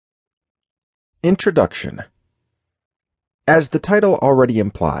Introduction. As the title already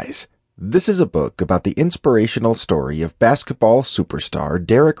implies, this is a book about the inspirational story of basketball superstar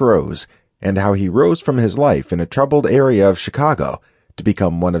Derrick Rose and how he rose from his life in a troubled area of Chicago to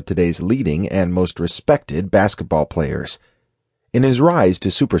become one of today's leading and most respected basketball players. In his rise to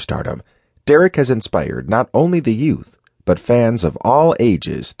superstardom, Derrick has inspired not only the youth, but fans of all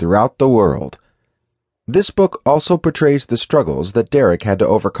ages throughout the world. This book also portrays the struggles that Derrick had to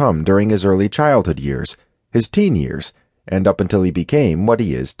overcome during his early childhood years, his teen years, and up until he became what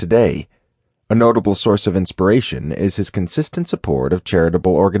he is today. A notable source of inspiration is his consistent support of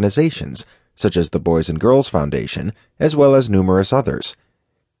charitable organizations, such as the Boys and Girls Foundation, as well as numerous others.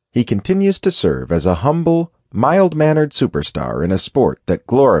 He continues to serve as a humble, mild-mannered superstar in a sport that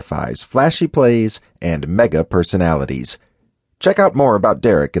glorifies flashy plays and mega personalities. Check out more about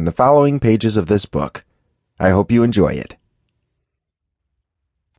Derrick in the following pages of this book. I hope you enjoy it.